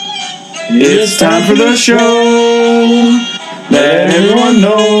It's time for the show that everyone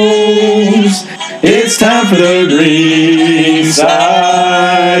knows. It's time for the Green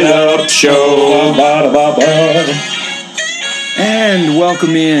Side Up Show. And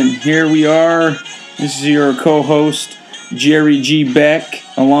welcome in. Here we are. This is your co-host, Jerry G. Beck,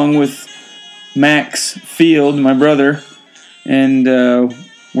 along with Max Field, my brother. And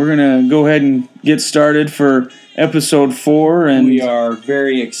we're going to go ahead and get started for episode 4. And we are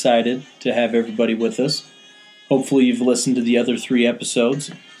very excited to have everybody with us. Hopefully you've listened to the other 3 episodes,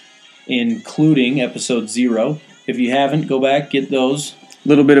 including episode 0. If you haven't, go back, get those. A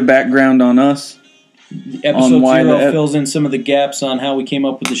little bit of background on us. Episode 0 fills in some of the gaps on how we came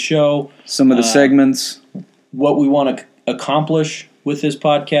up with the show. Some of the segments. What we want to accomplish with this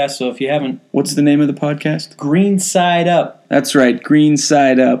podcast. So if you haven't... What's the name of the podcast? Green Side Up. That's right, Green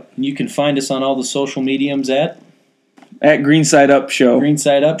Side Up. You can find us on all the social mediums at Green Side Up Show. Green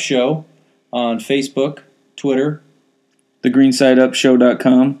Side Up Show on Facebook, Twitter.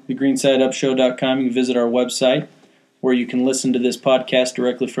 TheGreenSideUpShow.com. TheGreenSideUpShow.com. You can visit our website where you can listen to this podcast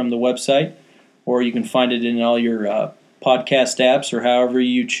directly from the website, or you can find it in all your podcast apps or however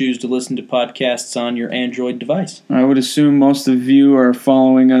you choose to listen to podcasts on your Android device. I would assume most of you are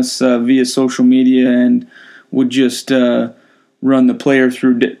following us via social media and would just run the player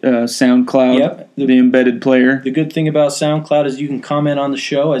through SoundCloud, yep, the embedded player. The good thing about SoundCloud is you can comment on the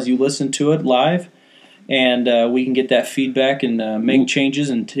show as you listen to it live, and we can get that feedback and make changes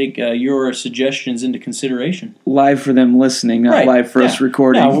and take your suggestions into consideration. Live for them listening, not live for us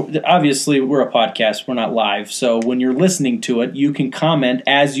recording. Now, obviously, we're a podcast. We're not live. So when you're listening to it, you can comment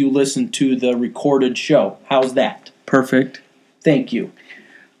as you listen to the recorded show. How's that? Perfect. Thank you.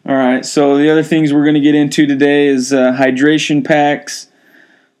 All right, so the other things we're going to get into today is hydration packs.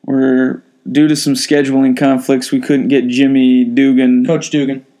 We're due to some scheduling conflicts, we couldn't get Jimmy Dugan, Coach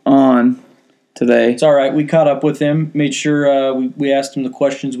Dugan, on today. It's all right. We caught up with him, made sure we asked him the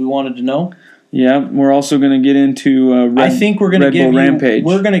questions we wanted to know. Yeah, we're also going to get into Red Bull Rampage.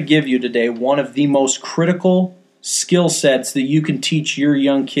 We're going to give you today one of the most critical skill sets that you can teach your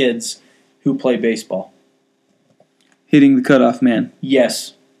young kids who play baseball. Hitting the cutoff man.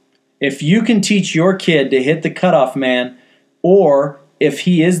 Yes. If you can teach your kid to hit the cutoff man, or if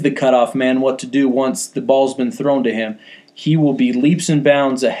he is the cutoff man, what to do once the ball's been thrown to him, he will be leaps and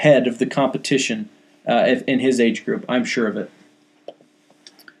bounds ahead of the competition in his age group. I'm sure of it.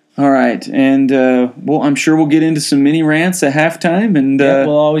 All right, and I'm sure we'll get into some mini rants at halftime. And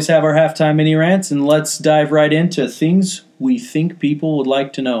we'll always have our halftime mini rants, and let's dive right into things we think people would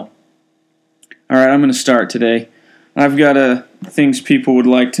like to know. All right, I'm going to start today. I've got things people would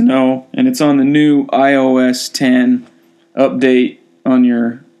like to know, and it's on the new iOS 10 update on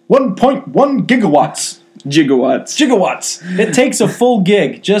your 1.1 gigawatts. Gigawatts. It takes a full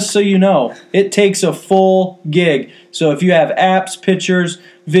gig, just so you know. It takes a full gig. So if you have apps, pictures,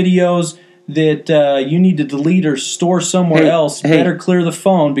 videos that you need to delete or store somewhere else, better clear the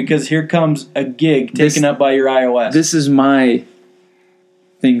phone because here comes a gig taken up by your iOS. This is my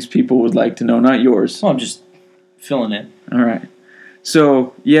things people would like to know, not yours. Well, I'm just filling in. All right.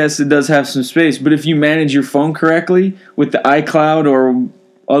 So, yes, it does have some space, but if you manage your phone correctly with the iCloud or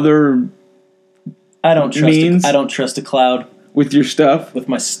other I don't trust a cloud. With your stuff? With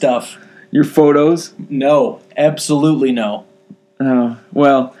my stuff. Your photos? No, absolutely no. Oh,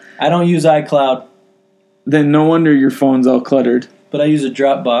 well. I don't use iCloud. Then no wonder your phone's all cluttered. But I use a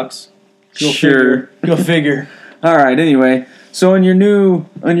Dropbox. Go figure. All right, anyway. So on your new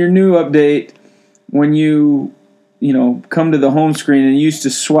update, when you come to the home screen and you used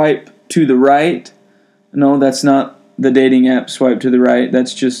to swipe to the right. No, that's not the dating app swipe to the right.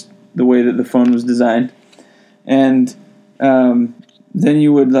 That's just the way that the phone was designed. And then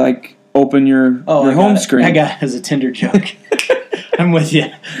you would open your home screen. I got it as a Tinder joke. I'm with you.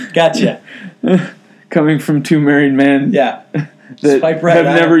 Gotcha. Coming from 2 married men. Yeah. That Swipe right,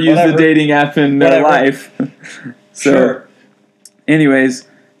 have never used the dating app in their life. So, sure. Anyways,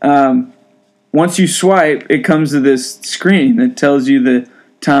 once you swipe, it comes to this screen that tells you the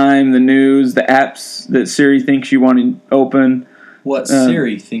time, the news, the apps that Siri thinks you want to open. What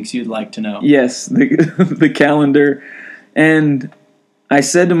Siri thinks you'd like to know. Yes, the calendar. And I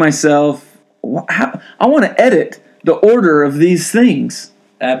said to myself, I want to edit the order of these things.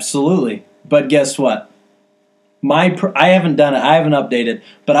 Absolutely. But guess what? I haven't done it. I haven't updated.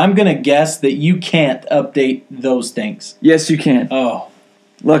 But I'm going to guess that you can't update those things. Yes, you can. Oh.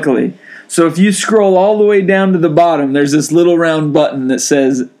 Luckily. So if you scroll all the way down to the bottom, there's this little round button that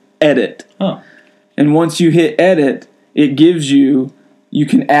says Edit. Oh. And once you hit Edit, it gives you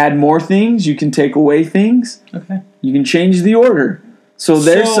can add more things, you can take away things. Okay. You can change the order. So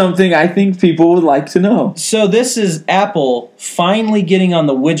there's something I think people would like to know. So this is Apple finally getting on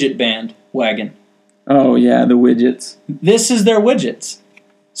the widget bandwagon. Oh, yeah, the widgets. This is their widgets.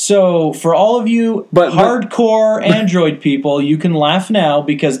 So for all of you hardcore Android people, you can laugh now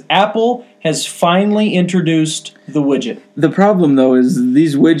because Apple has finally introduced the widget. The problem, though, is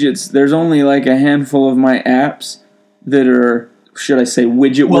these widgets, there's only like a handful of my apps that are, should I say,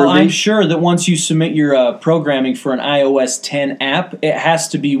 widget-worthy. Well, I'm sure that once you submit your programming for an iOS 10 app, it has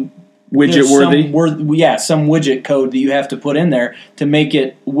to be widget-worthy? Some widget code that you have to put in there to make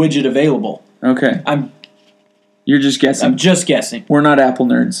it widget available. Okay. You're just guessing. I'm just guessing. We're not Apple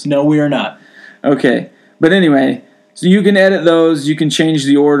nerds. No, we are not. Okay. But anyway, so you can edit those. You can change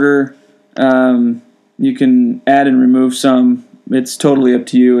the order. You can add and remove some. It's totally up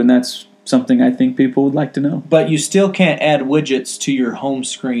to you, and that's something I think people would like to know. But you still can't add widgets to your home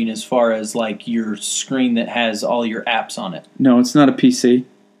screen as far as like your screen that has all your apps on it. No, it's not a PC.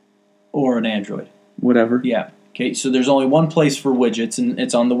 Or an Android. Whatever. Yeah. Okay, so there's only one place for widgets, and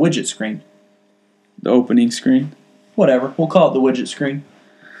it's on the widget screen. The opening screen. Whatever. We'll call it the widget screen.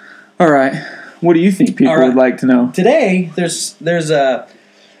 All right. What do you think people would like to know? Today, there's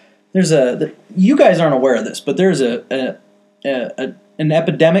you guys aren't aware of this, but there's an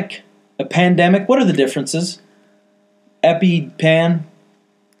epidemic, a pandemic. What are the differences? Pan.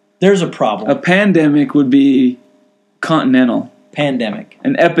 There's a problem. A pandemic would be continental. Pandemic.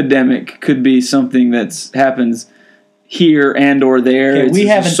 An epidemic could be something that happens here and or there. Okay, we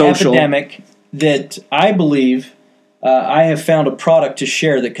have an epidemic that I believe I have found a product to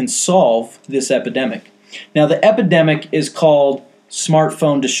share that can solve this epidemic. Now, the epidemic is called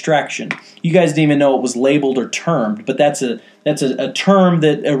smartphone distraction. You guys didn't even know it was labeled or termed, but that's a term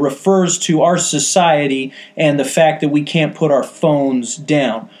that refers to our society and the fact that we can't put our phones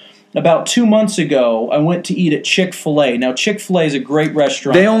down. About 2 months ago, I went to eat at Chick-fil-A. Now, Chick-fil-A is a great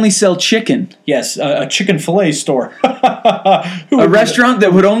restaurant. They only sell chicken. Yes, a Chicken-fil-A store. A restaurant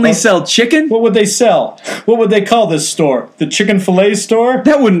that would only sell chicken? What would they sell? What would they call this store? The Chicken-fil-A store?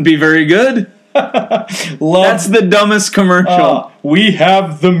 That wouldn't be very good. That's the dumbest commercial. We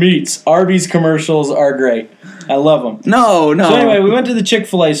have the meats. Arby's commercials are great. I love them. No. So anyway, we went to the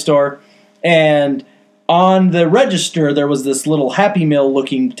Chick-fil-A store, and on the register, there was this little Happy Meal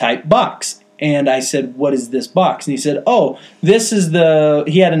looking type box. And I said, what is this box? And he said, this is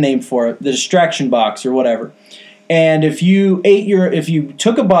he had a name for it, the distraction box or whatever. And if you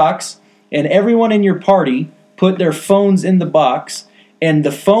took a box and everyone in your party put their phones in the box and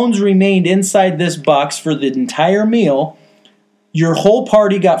the phones remained inside this box for the entire meal, your whole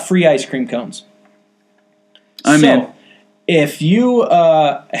party got free ice cream cones. I'm in. If you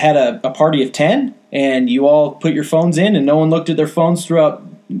had a party of 10 and you all put your phones in and no one looked at their phones throughout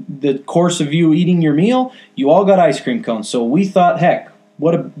the course of you eating your meal, you all got ice cream cones. So we thought, heck,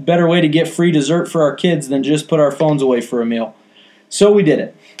 what a better way to get free dessert for our kids than just put our phones away for a meal. So we did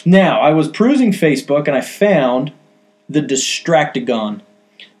it. Now, I was perusing Facebook and I found the Distractagon.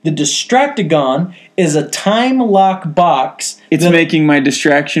 The Distractagon is a time lock box. It's making my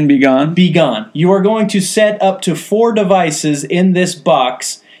distraction be gone? Be gone. You are going to set up to 4 devices in this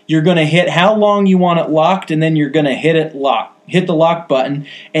box. You're going to hit how long you want it locked, and then you're going to hit the lock button,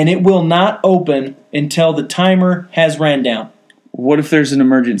 and it will not open until the timer has ran down. What if there's an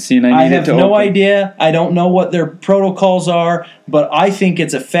emergency and I need it to open? I have no idea. I don't know what their protocols are, but I think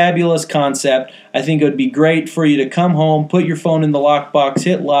it's a fabulous concept. I think it would be great for you to come home, put your phone in the lockbox,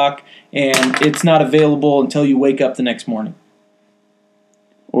 hit lock, and it's not available until you wake up the next morning.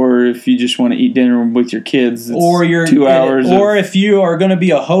 Or if you just want to eat dinner with your kids, it's or 2 hours. Or if you are going to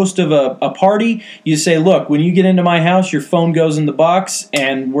be a host of a party, you say, look, when you get into my house, your phone goes in the box,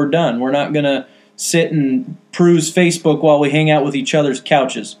 and we're done. We're not going to sit and peruse Facebook while we hang out with each other's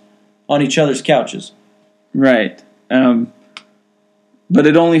couches, on each other's couches. Right. But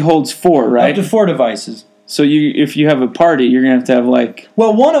it only holds 4, right? Up to 4 devices. So if you have a party, you're going to have like...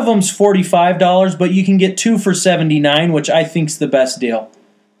 Well, one of them's $45, but you can get 2 for $79, which I think's the best deal.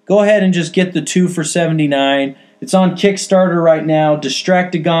 Go ahead and just get the 2 for $79. It's on Kickstarter right now.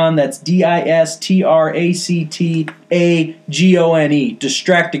 Distractagon, that's Distractagone.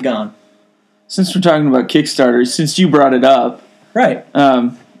 Distractagon. Since we're talking about Kickstarter, since you brought it up... Right.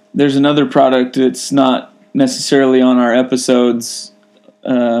 There's another product that's not necessarily on our episodes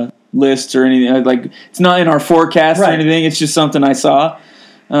list or anything. Like, it's not in our forecast or anything. It's just something I saw.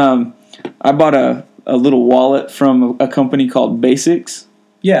 I bought a little wallet from a company called Basics.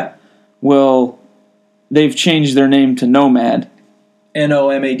 Yeah. Well, they've changed their name to Nomad.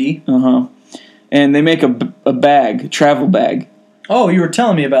 Nomad. And they make a bag, a travel bag. Oh, you were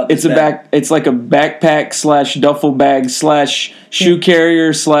telling me about this. It's like a backpack / duffel bag / shoe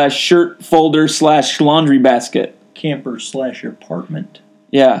carrier / shirt folder / laundry basket. Camper / apartment.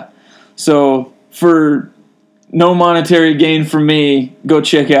 Yeah. So for no monetary gain for me, go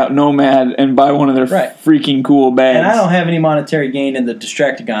check out Nomad and buy one of their freaking cool bags. And I don't have any monetary gain in the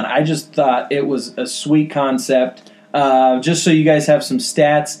Distractagon. I just thought it was a sweet concept. Just so you guys have some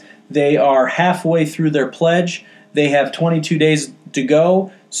stats, they are halfway through their pledge. They have 22 days to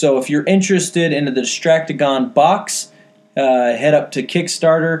go. So if you're interested in the Distractagon box, head up to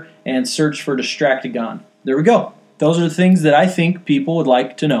Kickstarter and search for Distractagon. There we go. Those are the things that I think people would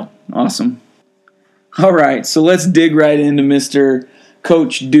like to know. Awesome. All right, so let's dig right into Mr.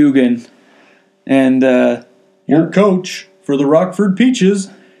 Coach Dugan. And your coach for the Rockford Peaches,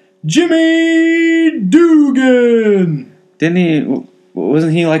 Jimmy Dugan.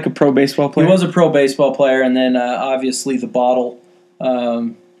 Wasn't he like a pro baseball player? He was a pro baseball player, and then obviously the bottle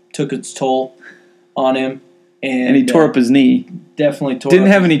took its toll on him. And he tore up his knee. Definitely tore Didn't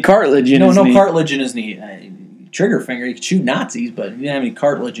have any cartilage in his knee. No cartilage in his knee. Trigger finger, he could shoot Nazis, but he didn't have any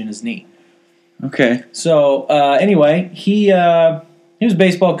cartilage in his knee. Okay. So, anyway, he was a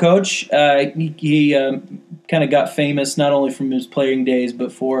baseball coach. He kind of got famous not only from his playing days,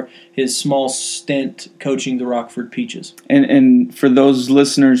 but for his small stint coaching the Rockford Peaches. And for those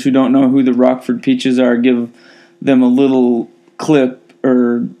listeners who don't know who the Rockford Peaches are, give them a little clip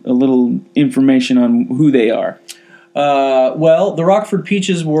or a little information on who they are. Well, the Rockford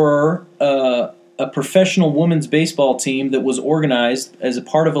Peaches were a professional women's baseball team that was organized as a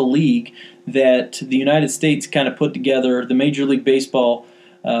part of a league that the United States kind of put together, the Major League Baseball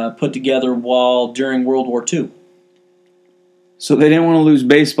put together during World War II. So they didn't want to lose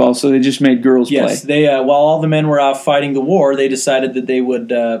baseball, so they just made girls play. Yes, they while all the men were out fighting the war, they decided that they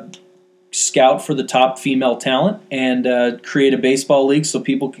would scout for the top female talent and create a baseball league so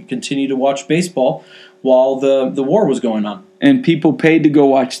people could continue to watch baseball while the war was going on. And people paid to go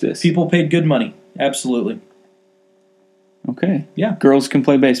watch this? People paid good money, absolutely. Okay. Yeah. Girls can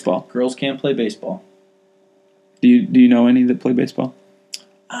play baseball. Girls can play baseball. Do you know any that play baseball?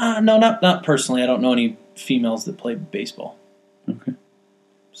 No, not personally. I don't know any females that play baseball. Okay.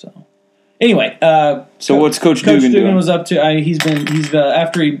 So, anyway. So what's Coach Dugan doing? Coach Dugan was up to. He's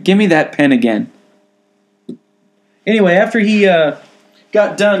after he. Give me that pen again. Anyway, after he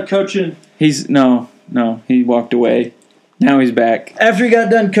got done coaching. No. He walked away. Now he's back. After he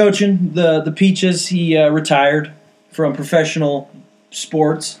got done coaching the Peaches, he retired from professional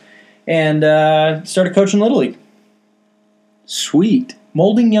sports and started coaching Little League. Sweet.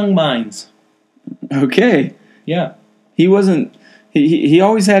 Molding young minds. Okay. Yeah. He wasn't. He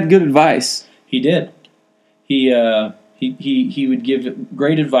always had good advice. He did. He would give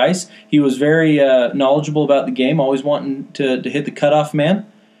great advice. He was very knowledgeable about the game, always wanting to hit the cutoff man.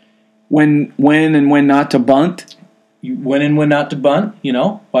 When and when not to bunt. When and when not to bunt.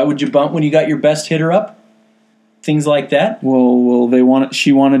 Why would you bunt when you got your best hitter up? Things like that. Well,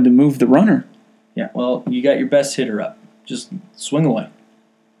 she wanted to move the runner. Yeah. Well, you got your best hitter up. Just swing away.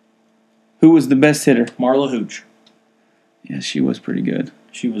 Who was the best hitter? Marla Hooch. Yeah, she was pretty good.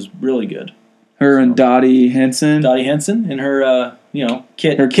 She was really good. Her and Dottie Henson. Dottie Henson and her,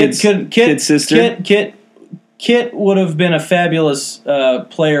 Kit. Her kid's sister. Kit would have been a fabulous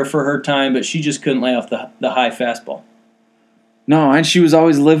player for her time, but she just couldn't lay off the high fastball. No, and she was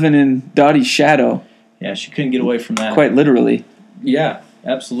always living in Dottie's shadow. Yeah, she couldn't get away from that. Quite literally. Yeah,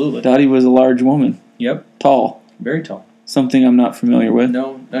 absolutely. Dottie was a large woman. Yep. Tall. Very tall. Something I'm not familiar with.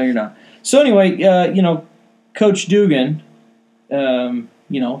 No, you're not. So anyway, Coach Dugan,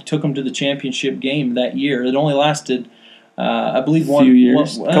 took him to the championship game that year. It only lasted, I believe, couple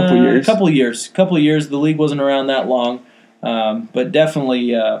years. A couple years. The league wasn't around that long, but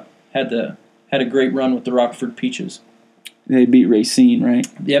definitely had a great run with the Rockford Peaches. They beat Racine, right?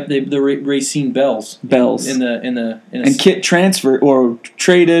 Yep, the Racine Bells. And Kit transferred or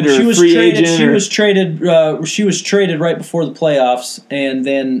traded or free agent. She was traded right before the playoffs, and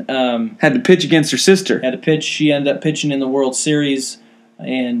then had to pitch against her sister. Had to pitch. She ended up pitching in the World Series,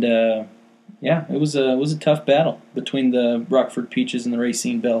 and it was a tough battle between the Rockford Peaches and the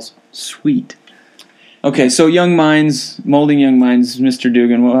Racine Bells. Sweet. Okay, so young minds, molding young minds, Mr.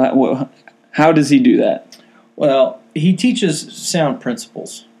 Dugan. How does he do that? Well, he teaches sound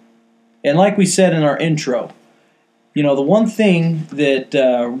principles. And like we said in our intro, the one thing that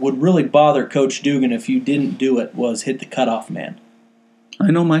would really bother Coach Dugan if you didn't do it was hit the cutoff man.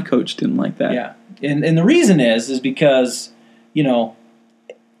 I know my coach didn't like that. Yeah. And the reason is because, I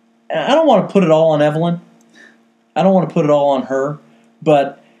don't want to put it all on Evelyn. I don't want to put it all on her.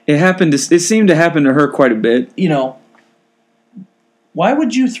 But it seemed to happen to her quite a bit. Why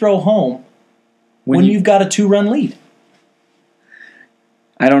would you throw home when you've got a 2-run lead?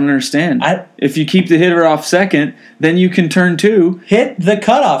 I don't understand. If you keep the hitter off second, then you can turn 2. Hit the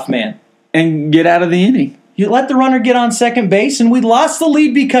cutoff man. And get out of the inning. You let the runner get on second base, and we lost the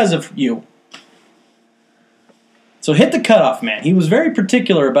lead because of you. So hit the cutoff man. He was very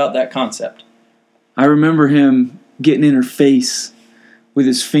particular about that concept. I remember him getting in her face with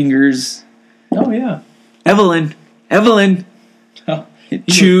his fingers. Oh, yeah. Evelyn. Oh,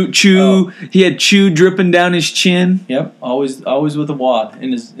 chew. Oh. He had chew dripping down his chin. Yep, always with a wad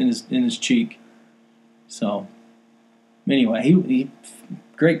in his cheek. So, anyway, he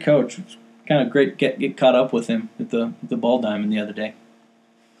great coach. Kind of great get caught up with him at the ball diamond the other day.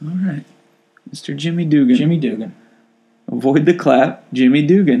 All right, Mr. Jimmy Dugan. Jimmy Dugan. Avoid the clap, Jimmy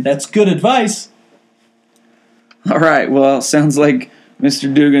Dugan. That's good advice. All right, well, sounds like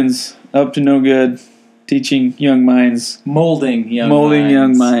Mr. Dugan's up to no good, teaching young minds. Molding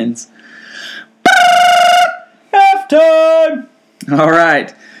young minds. Halftime! All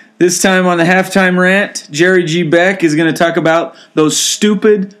right. This time on the halftime rant, Jerry G. Beck is going to talk about those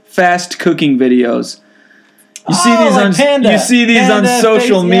stupid fast cooking videos. You see these on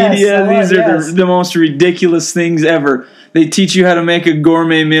social media. These are the most ridiculous things ever. They teach you how to make a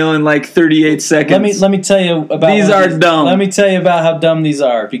gourmet meal in like 38 seconds. Let me tell you about these are dumb. Let me tell you about how dumb these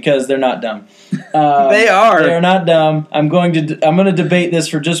are because they're not dumb. They are. They're not dumb. I'm going to debate this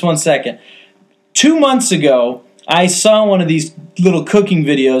for just 1 second. 2 months ago, I saw one of these little cooking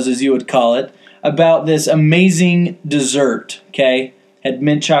videos, as you would call it, about this amazing dessert. Okay. Had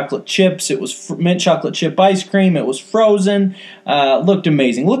mint chocolate chips. It was mint chocolate chip ice cream. It was frozen. Looked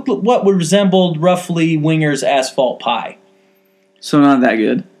amazing. Looked what resembled roughly Winger's asphalt pie. So not that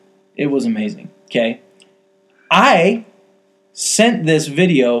good. It was amazing. Okay. I sent this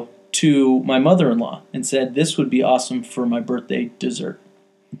video to my mother-in-law and said this would be awesome for my birthday dessert.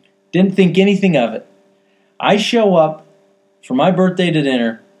 Didn't think anything of it. I show up for my birthday to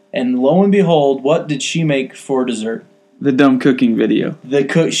dinner, and lo and behold, what did she make for dessert? The dumb cooking video.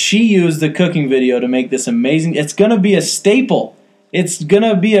 She used the cooking video to make this amazing. It's going to be a staple. It's going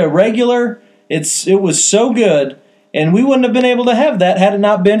to be a regular. It was so good, and we wouldn't have been able to have that had it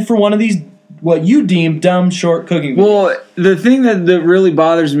not been for one of these, what you deem dumb, short cooking videos. Well, the thing that really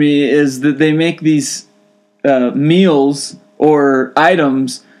bothers me is that they make these meals or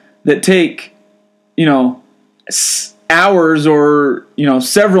items that take, hours or,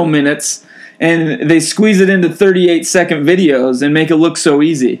 several minutes, and they squeeze it into 38-second videos and make it look so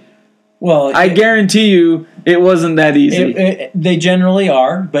easy. Well, I guarantee you it wasn't that easy. They generally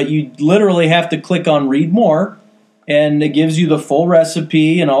are, but you literally have to click on read more, and it gives you the full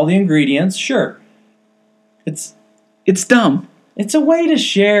recipe and all the ingredients. Sure. It's dumb. It's a way to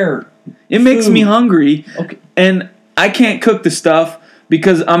share It food. Makes me hungry, okay. And I can't cook the stuff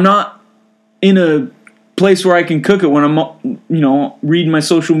because I'm not in a place where I can cook it when I'm, reading my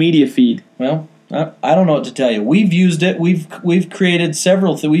social media feed. Well, I don't know what to tell you. We've used it. We've created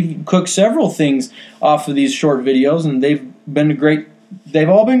several. We've cooked several things off of these short videos, and they've been great. They've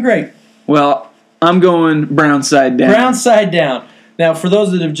all been great. Well, I'm going brown side down. Brown side down. Now, for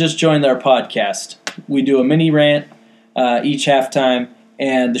those that have just joined our podcast, we do a mini rant each halftime,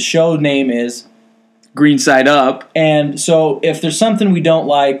 and the show name is Green Side Up. And so if there's something we don't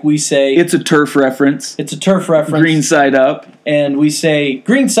like, we say... It's a turf reference. It's a turf reference. Green Side Up. And we say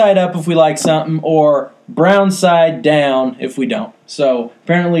green side up if we like something, or brown side down if we don't. So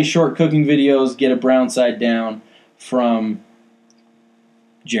apparently short cooking videos get a brown side down from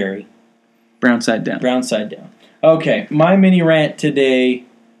Jerry. Brown side down. Brown side down. Okay, my mini rant today,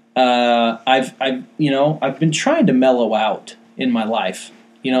 I've been trying to mellow out in my life.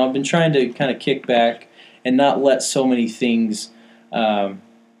 I've been trying to kind of kick back and not let so many things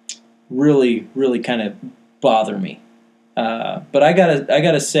really, really kind of bother me. But I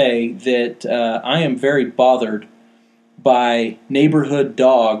gotta say that I am very bothered by neighborhood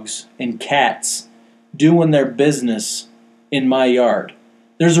dogs and cats doing their business in my yard.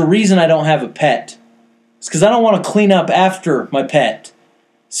 There's a reason I don't have a pet. It's because I don't want to clean up after my pet.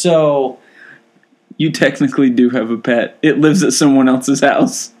 So... You technically do have a pet. It lives at someone else's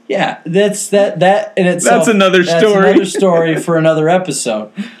house. Yeah, that in itself. That's another story. That's another story for another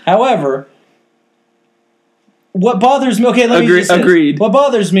episode. However, what bothers me... Okay, let me just say this. Agreed. What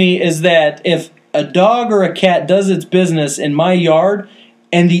bothers me is that if a dog or a cat does its business in my yard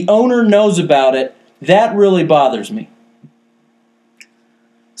and the owner knows about it, that really bothers me.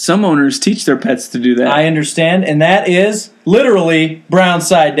 Some owners teach their pets to do that. I understand, and that is literally brown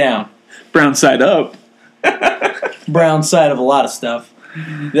side down. Brown side up. Brown side of a lot of stuff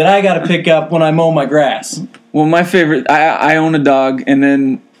that I got to pick up when I mow my grass. Well, my favorite, I own a dog, and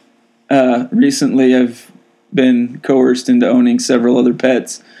then recently I've been coerced into owning several other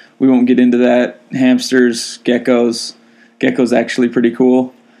pets. We won't get into that. Hamsters, geckos. Gecko's actually pretty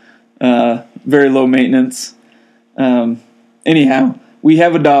cool. Very low maintenance. Anyhow, we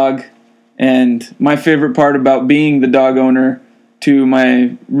have a dog, and my favorite part about being the dog owner to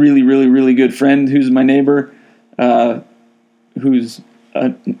my really, really, really good friend who's my neighbor, who's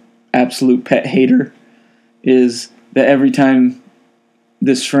an absolute pet hater, is that every time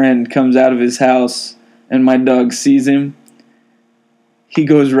this friend comes out of his house and my dog sees him, he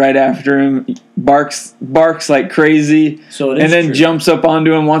goes right after him, barks like crazy, and then jumps up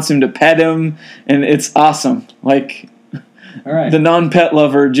onto him, wants him to pet him, and it's awesome. Like, all right. The non-pet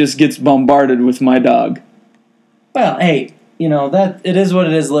lover just gets bombarded with my dog. Well, hey, that it is what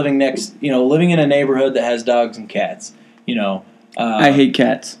it is. Living in a neighborhood that has dogs and cats. I hate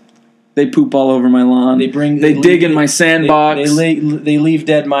cats. They poop all over my lawn. They dig in my sandbox. They leave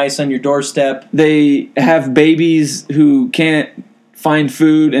dead mice on your doorstep. They have babies who can't find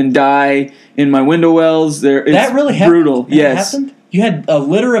food and die in my window wells. That really happened? Brutal. Yes. Happened? You had a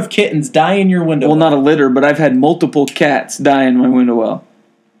litter of kittens die in your window well. Well, not a litter, but I've had multiple cats die in my window well.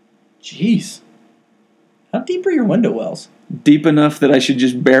 Jeez. How deep are your window wells? Deep enough that I should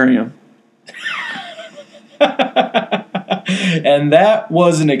just bury them. And that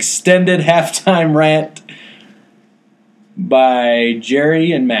was an extended halftime rant by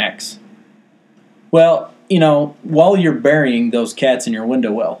Jerry and Max. Well, while you're burying those cats in your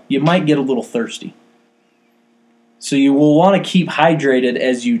window well, you might get a little thirsty. So you will want to keep hydrated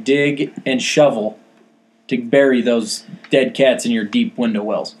as you dig and shovel to bury those dead cats in your deep window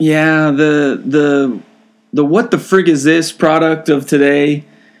wells. Yeah, the what the frig is this product of today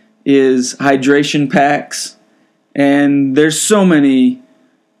is hydration packs. And there's so many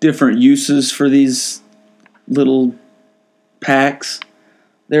different uses for these little packs.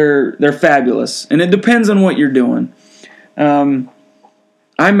 They're fabulous, and it depends on what you're doing.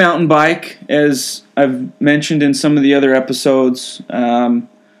 I mountain bike, as I've mentioned in some of the other episodes.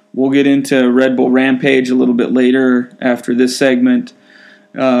 We'll get into Red Bull Rampage a little bit later after this segment.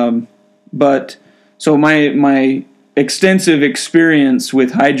 But so my extensive experience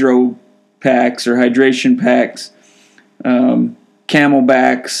with hydro packs or hydration packs,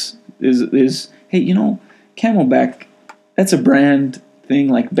 Camelbacks is hey, Camelback, that's a brand thing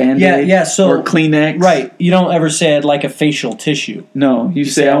like Band-Aid or Kleenex. Right. You don't ever say I'd like a facial tissue. No, you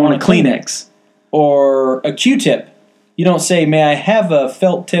say I want a Kleenex. Or a Q-tip. You don't say, may I have a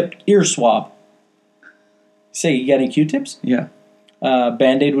felt-tipped ear swab? You say, you got any Q-tips? Yeah.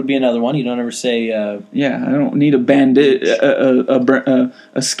 Band-Aid would be another one. You don't ever say... yeah, I don't need a Band-Aid,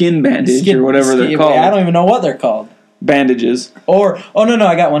 a skin bandage or whatever they're called. I don't even know what they're called. Bandages. Or, no,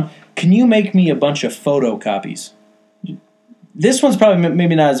 I got one. Can you make me a bunch of photocopies? This one's probably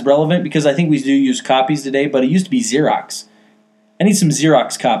maybe not as relevant because I think we do use copies today, but it used to be Xerox. I need some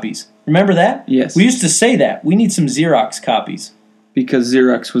Xerox copies. Remember that? Yes. We used to say that. We need some Xerox copies. Because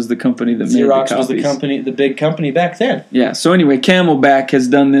Xerox was the company that made the copies. Xerox was the big company back then. Yeah, so anyway, Camelback has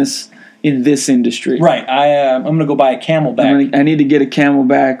done this in this industry. Right. I'm going to go buy a Camelback. I need to get a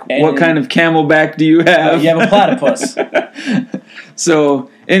Camelback. And what kind of Camelback do you have? You have a platypus.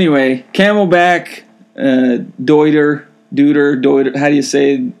 So, anyway, Camelback, Deuter, how do you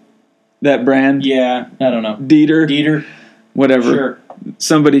say that brand? Yeah, I don't know. Dieter. Whatever. Sure.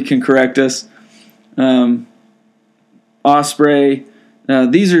 Somebody can correct us. Osprey.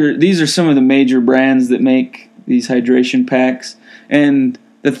 These are some of the major brands that make these hydration packs. And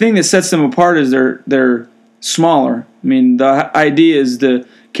the thing that sets them apart is they're smaller. I mean, the idea is to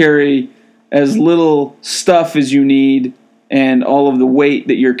carry as little stuff as you need, and all of the weight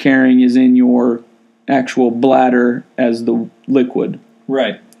that you're carrying is in your actual bladder as the liquid.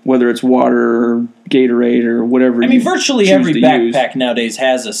 Right. Whether it's water or Gatorade or whatever. I mean, virtually every backpack nowadays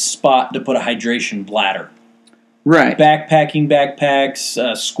has a spot to put a hydration bladder. Right. Backpacking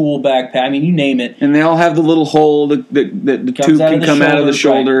backpacks, school backpack. I mean, you name it. And they all have the little hole that the tube can come out of the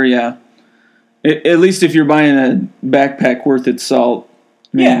shoulder. Right. Yeah. At least if you're buying a backpack worth its salt.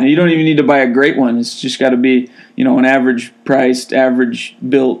 Man, you don't even need to buy a great one. It's just got to be, an average priced, average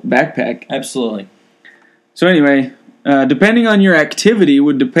built backpack. Absolutely. So anyway, depending on your activity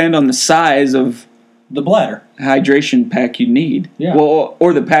would depend on the size of the bladder hydration pack you need. Yeah. Well,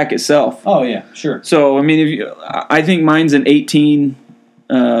 or the pack itself. Oh yeah, sure. So I mean, I think mine's an 18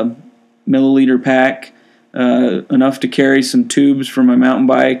 milliliter pack, enough to carry some tubes for my mountain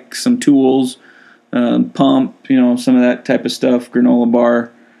bike, some tools, pump, some of that type of stuff, granola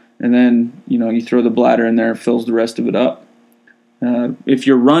bar, and then you throw the bladder in there, it fills the rest of it up. If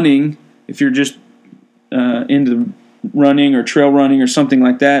you're running, if you're just into running or trail running or something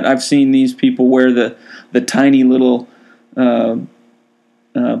like that, I've seen these people wear the tiny little backpacks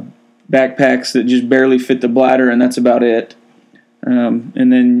that just barely fit the bladder, and that's about it. And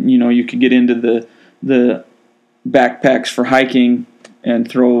then you could get into the backpacks for hiking and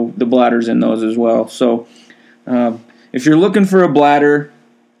throw the bladders in those as well. So if you're looking for a bladder,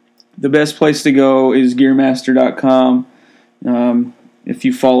 the best place to go is gearmaster.com. If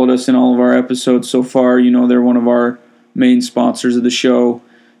you followed us in all of our episodes so far, they're one of our main sponsors of the show.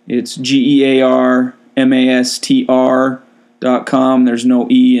 It's gearmastr.com. There's no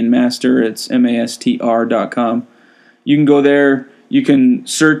E in master. It's mastr.com. You can go there. You can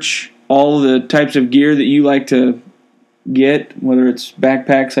search all the types of gear that you like to get, whether it's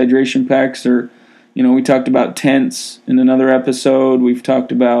backpacks, hydration packs, or, we talked about tents in another episode. We've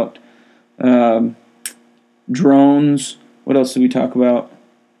talked about drones. What else did we talk about?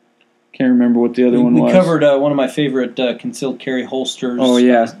 Can't remember what the other one was. We covered one of my favorite concealed carry holsters. Oh,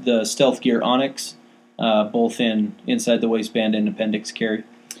 yeah. The Stealth Gear Onyx, both in inside the waistband and appendix carry.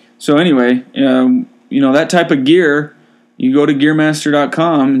 So anyway, that type of gear, you go to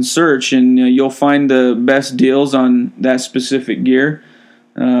gearmaster.com and search, and you'll find the best deals on that specific gear.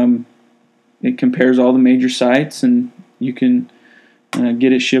 It compares all the major sites, and you can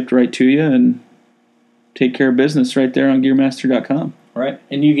get it shipped right to you and take care of business right there on gearmaster.com. Right,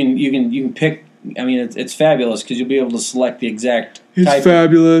 and you can pick. I mean, it's fabulous because you'll be able to select the exact type. It's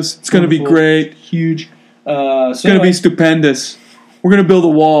fabulous. It's going to be great. Huge. It's going to be stupendous. We're going to build a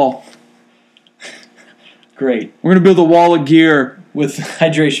wall. Great. We're going to build a wall of gear with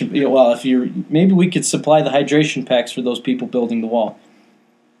hydration. Well, maybe we could supply the hydration packs for those people building the wall.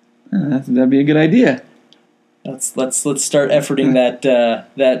 That'd be a good idea. Let's start efforting that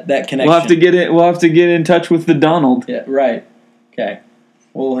connection. We'll have to get it. We'll have to get in touch with the Donald. Yeah. Right. Okay.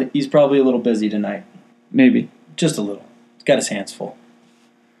 Well, he's probably a little busy tonight. Maybe. Just a little. He's got his hands full.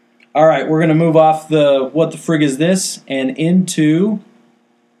 All right, we're going to move off the what the frig is this and into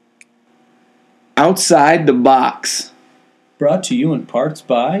Outside the Box. Brought to you in parts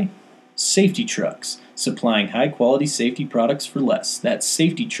by Safety Trucks, supplying high-quality safety products for less. That's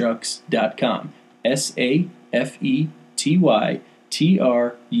safetytrucks.com.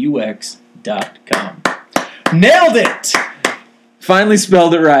 SAFETYTRUX.com. Nailed it! Finally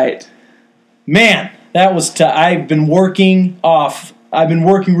spelled it right. Man, that was I've been working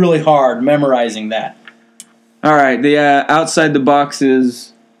really hard memorizing that. All right, the Outside the Box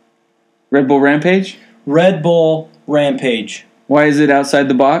is Red Bull Rampage? Red Bull Rampage. Why is it outside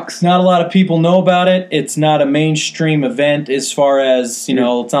the box? Not a lot of people know about it. It's not a mainstream event as far as,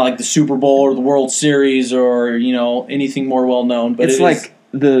 it's not like the Super Bowl or the World Series or, anything more well-known. But it's like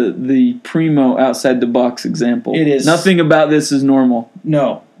the primo outside the box example. It is. Nothing about this is normal.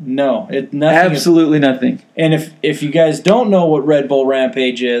 No. Nothing. Absolutely nothing. And if you guys don't know what Red Bull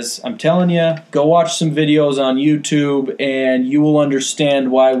Rampage is, I'm telling you, go watch some videos on YouTube and you will understand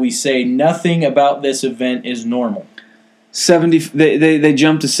why we say nothing about this event is normal. 70. They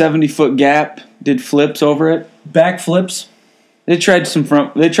jumped a 70-foot gap. Did flips over it. Back flips. They tried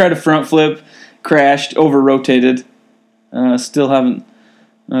a front flip, crashed, over rotated. Still haven't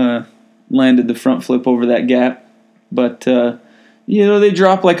landed the front flip over that gap. But they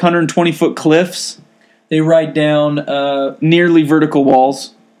drop like 120-foot cliffs. They ride down nearly vertical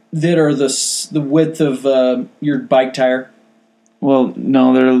walls that are the width of your bike tire. Well,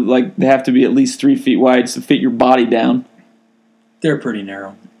 no, they have to be at least 3 feet wide to fit your body down. They're pretty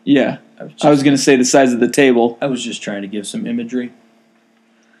narrow. Yeah. I was going to say the size of the table. I was just trying to give some imagery.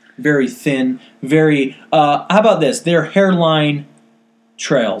 Very thin, very... how about this? They're hairline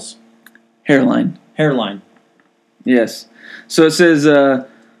trails. Hairline. Yes. So it says...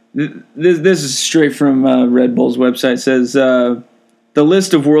 this is straight from Red Bull's website. It says, the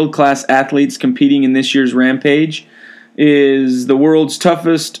list of world-class athletes competing in this year's Rampage is the world's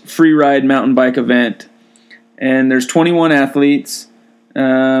toughest free-ride mountain bike event. And there's 21 athletes.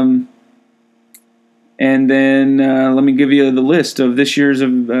 And then let me give you the list of this year's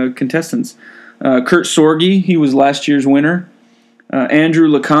contestants. Kurt Sorge, he was last year's winner. Andrew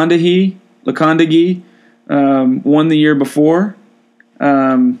Lakondagi won the year before.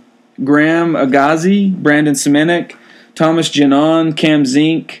 Graham Agazi, Brandon Semenik, Thomas Janon, Cam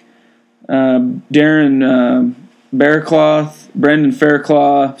Zink, Darren Bearcloth, Brendan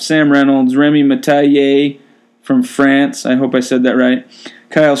Fairclaw, Sam Reynolds, Remy Mataille from France. I hope I said that right.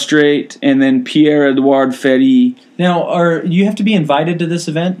 Kyle Strait, and then Pierre-Edouard Ferry. Now, you have to be invited to this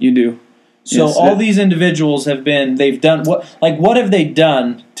event? You do. So yes, all these individuals have done what have they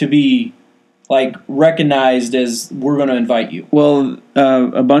done to be recognized as we're going to invite you? Well,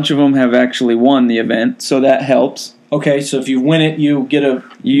 a bunch of them have actually won the event, so that helps. Okay, so if you win it, you get a...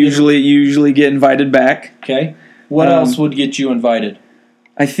 You usually get invited back. Okay. What else would get you invited?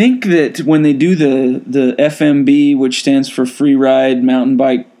 I think that when they do the FMB, which stands for Free Ride Mountain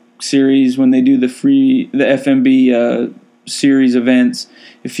Bike Series, when they do the FMB series events,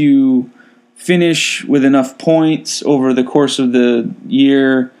 if you finish with enough points over the course of the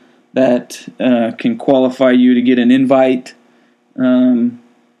year, that can qualify you to get an invite. Then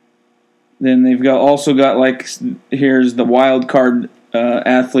they've also got here's the wild card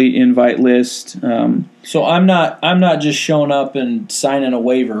athlete invite list. So I'm not just showing up and signing a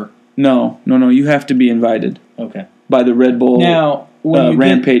waiver. No. You have to be invited. Okay. By the Red Bull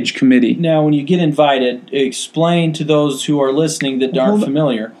Rampage committee. Now, when you get invited, explain to those who are listening that aren't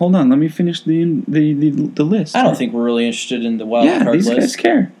familiar. Hold on, let me finish the list. I don't think we're really interested in the wild card list. Yeah, these guys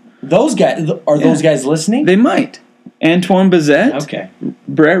care. Those guys listening? They might. Antoine Bazette. Okay.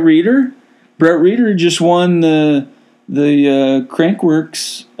 Brett Reeder. Brett Reeder just won the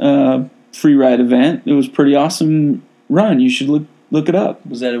Crankworks free ride event. It was a pretty awesome run. You should look it up.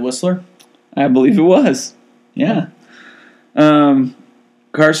 Was that a Whistler? I believe it was. Yeah.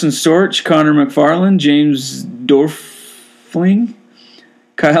 Carson Storch, Connor McFarland, James Dorfling,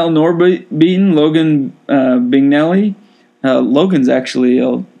 Kyle Norbeaton, Logan Bignelli. Logan's actually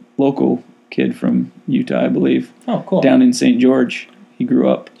a local kid from Utah, I believe. Oh, cool. Down in St. George. He grew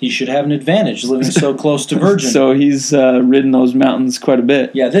up. He should have an advantage living so close to Virgin. So he's ridden those mountains quite a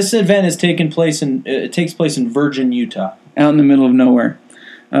bit. Yeah, this event takes place in Virgin, Utah. Out in the middle of nowhere.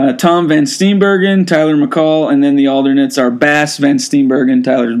 Tom Van Steenbergen, Tyler McCall, and then the alternates are Bass Van Steenbergen,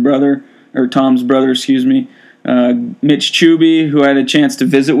 Tom's brother, excuse me. Mitch Chubby, who I had a chance to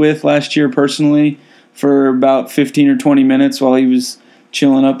visit with last year personally for about 15 or 20 minutes while he was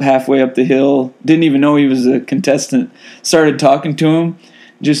chilling up halfway up the hill. Didn't even know he was a contestant. Started talking to him,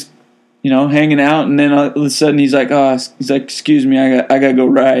 just hanging out, and then all of a sudden he's like, excuse me, I gotta go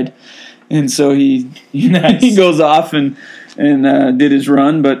ride, and so he he goes off and did his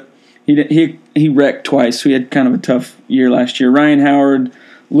run, but he wrecked twice. So he had kind of a tough year last year. Ryan Howard,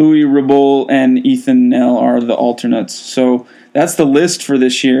 Louis Redbull, and Ethan Nell are the alternates. So that's the list for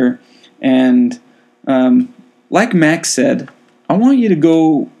this year. And like Max said, I want you to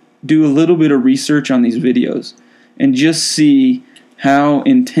go do a little bit of research on these videos and just see how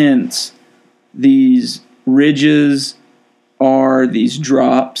intense these ridges are, these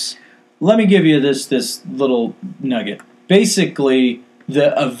drops. Let me give you this little nugget. Basically,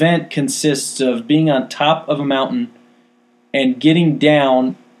 the event consists of being on top of a mountain and getting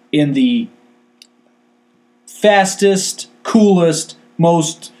down in the fastest, coolest,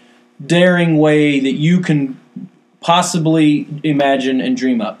 most daring way that you can possibly imagine and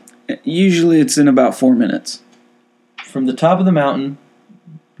dream up. Usually it's in about 4 minutes. From the top of the mountain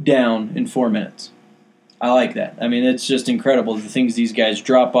down in 4 minutes. I like that. I mean, it's just incredible, the things these guys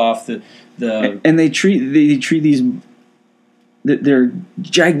drop off. And they treat these... They're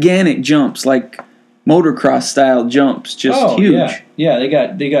gigantic jumps, like motocross style jumps, just huge. Yeah. They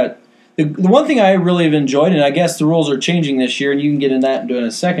got the one thing I really have enjoyed, and I guess the rules are changing this year, and you can get into that in a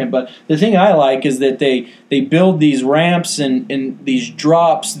second. But the thing I like is that they build these ramps and these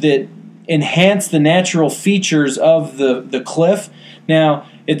drops that enhance the natural features of the cliff. Now,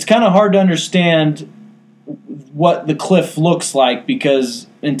 it's kind of hard to understand what the cliff looks like, because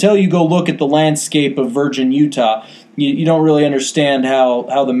until you go look at the landscape of Virgin, Utah, you don't really understand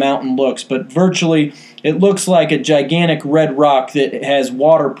how the mountain looks. But virtually, it looks like a gigantic red rock that has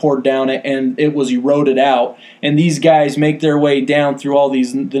water poured down it, and it was eroded out. And these guys make their way down through all the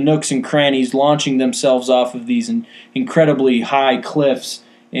nooks and crannies, launching themselves off of these incredibly high cliffs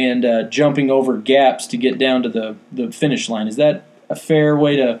and jumping over gaps to get down to the finish line. Is that a fair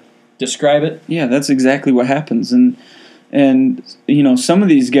way to describe it? Yeah, that's exactly what happens. And some of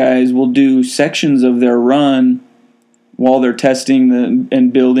these guys will do sections of their run while they're testing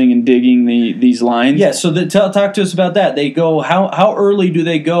and building and digging these lines. Yeah, so talk to us about that. They go, how early do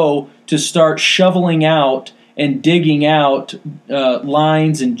they go to start shoveling out and digging out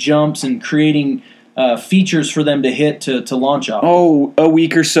lines and jumps and creating features for them to hit to launch off? Oh, a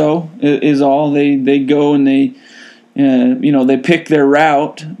week or so is all. They go and they pick their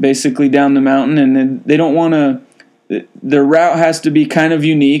route basically down the mountain, and they don't want to. Their route has to be kind of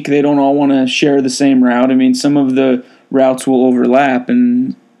unique. They don't all want to share the same route. I mean, some of the routes will overlap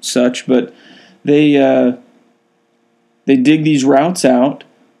and such, but they dig these routes out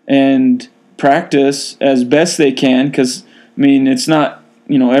and practice as best they can, because, I mean, it's not,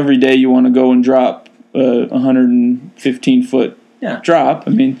 every day you want to go and drop a 115-foot drop.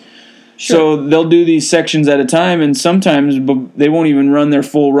 I mean, Sure. So they'll do these sections at a time, and sometimes they won't even run their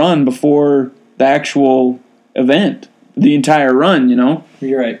full run before the actual event, the entire run,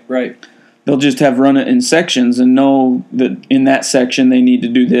 You're right. They'll just have run it in sections and know that in that section they need to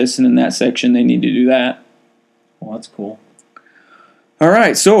do this, and in that section they need to do that. Well, that's cool. All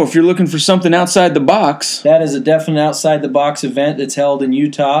right, so if you're looking for something outside the box... That is a definite outside-the-box event that's held in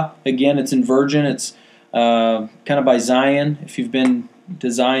Utah. Again, it's in Virgin. It's kind of by Zion. If you've been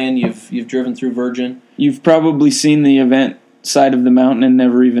to Zion, you've driven through Virgin. You've probably seen the event side of the mountain and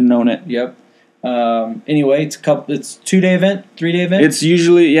never even known it. Yep. Anyway, it's a 2-day event, 3-day event? It's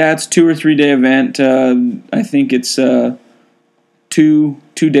usually, it's 2 or 3 day event. I think it's 2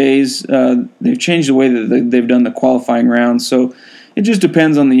 days. They've changed the way that they've done the qualifying rounds, so... It just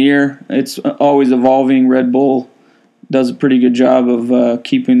depends on the year. It's always evolving. Red Bull does a pretty good job of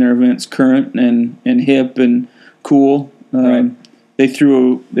keeping their events current and hip and cool. Right. They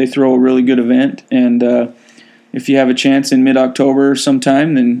throw a really good event, and if you have a chance in mid-October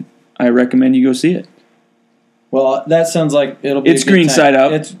sometime, then I recommend you go see it. Well, that sounds like it'll be. It's green side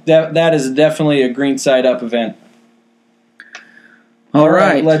up. That is definitely a green side up event. All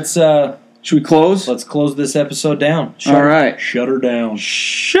right. Let's. Should we close? Let's close this episode down. All right. Shut her down.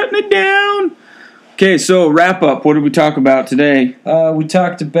 Shutting it down. Okay, so wrap up. What did we talk about today? We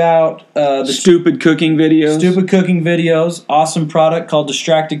talked about the stupid cooking videos. Stupid cooking videos. Awesome product called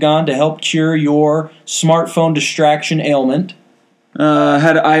Distractagon to help cure your smartphone distraction ailment.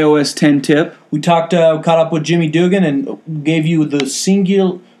 Had an iOS 10 tip. We caught up with Jimmy Dugan and gave you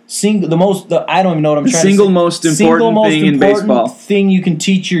the I don't even know what I'm trying to say. Single most important thing in baseball. Thing you can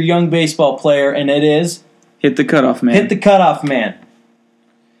teach your young baseball player, and it is hit the cutoff man. Hit the cutoff man.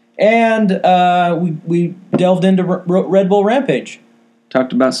 And we delved into Red Bull Rampage.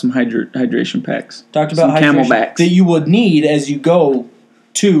 Talked about some hydration packs. Talked about some Camelbacks that you would need as you go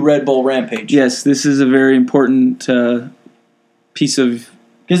to Red Bull Rampage. Yes, this is a very important piece of.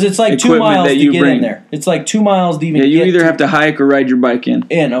 Because it's like 2 miles to get in there. It's like 2 miles to even get. Yeah, you either have to hike or ride your bike in.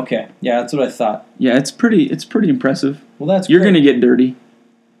 Okay. Yeah, that's what I thought. Yeah, it's pretty impressive. Well, that's You're going to get dirty.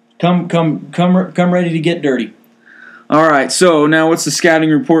 Come ready to get dirty. All right, so now what's the scouting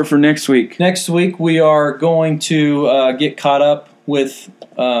report for next week? Next week we are going to get caught up with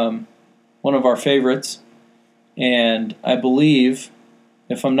one of our favorites. And I believe,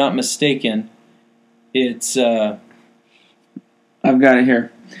 if I'm not mistaken, it's... I've got it here.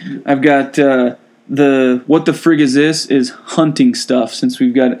 I've got the what the frig is this is hunting stuff since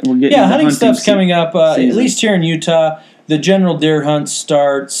we're getting hunting stuff's coming up at least here in Utah. The general deer hunt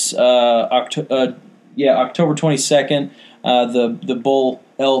starts October 22nd. The bull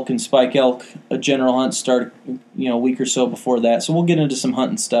elk and spike elk general hunt start a week or so before that. So we'll get into some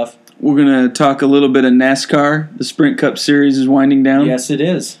hunting stuff. We're gonna talk a little bit of NASCAR. The Sprint Cup Series is winding down. Yes, it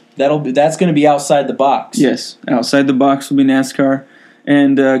is. That's going to be outside the box. Yes, outside the box will be NASCAR.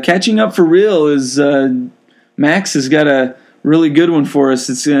 And catching up for real is Max has got a really good one for us.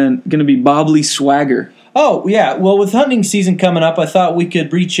 It's going to be Bobley Swagger. Oh, yeah. Well, with hunting season coming up, I thought we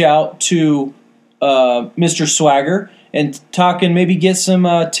could reach out to Mr. Swagger and talk and maybe get some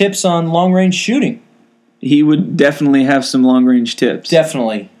tips on long-range shooting. He would definitely have some long-range tips.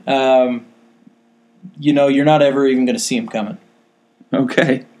 Definitely. You're not ever even going to see him coming.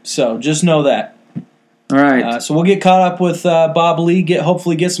 Okay. So just know that. All right. So we'll get caught up with Bob Lee.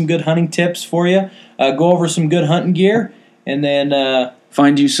 Hopefully get some good hunting tips for you. Go over some good hunting gear, and then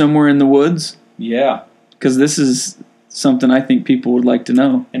find you somewhere in the woods. Yeah. Because this is something I think people would like to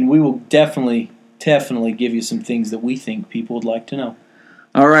know. And we will definitely give you some things that we think people would like to know.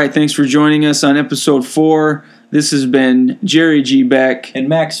 All right. Thanks for joining us on episode 4. This has been Jerry G. Beck. And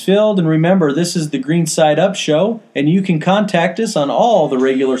Max Field. And remember, this is the Green Side Up Show. And you can contact us on all the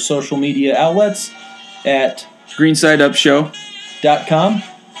regular social media outlets at greensideupshow.com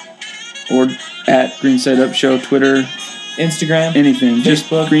or at Greenside Up Show, Twitter, Instagram, anything. Facebook. Just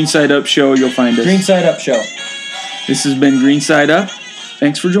Greenside Up Show, you'll find us. Greenside Up Show. This has been Greenside Up.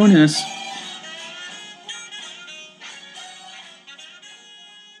 Thanks for joining us.